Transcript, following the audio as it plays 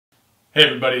Hey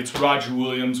everybody, it's Roger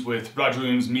Williams with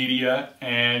RWM Media,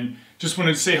 and just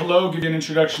wanted to say hello, give you an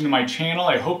introduction to my channel.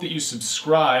 I hope that you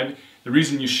subscribe. The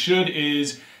reason you should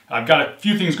is I've got a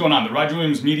few things going on. The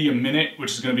RWM Media Minute,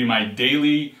 which is going to be my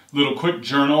daily little quick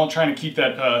journal, trying to keep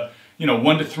that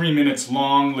 1 to 3 minutes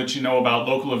long, let you know about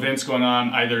local events going on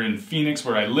either in Phoenix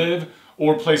where I live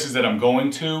or places that I'm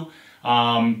going to.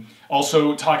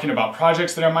 Also talking about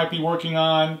projects that I might be working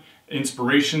on,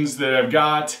 inspirations that I've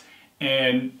got,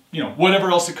 and whatever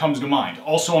else that comes to mind.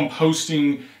 Also, I'm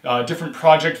posting different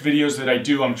project videos that I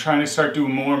do. I'm trying to start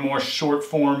doing more and more short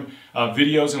form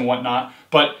videos and whatnot.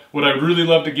 But what I really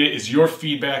love to get is your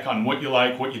feedback on what you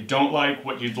like, what you don't like,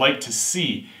 what you'd like to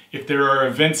see. If there are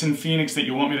events in Phoenix that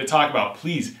you want me to talk about,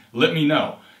 please let me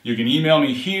know. You can email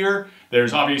me here.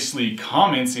 There's obviously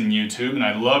comments in YouTube, and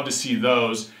I'd love to see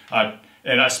those.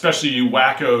 And especially you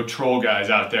wacko troll guys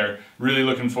out there, really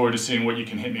looking forward to seeing what you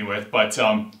can hit me with. But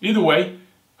either way,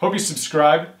 hope you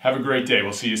subscribe. Have a great day.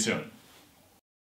 We'll see you soon.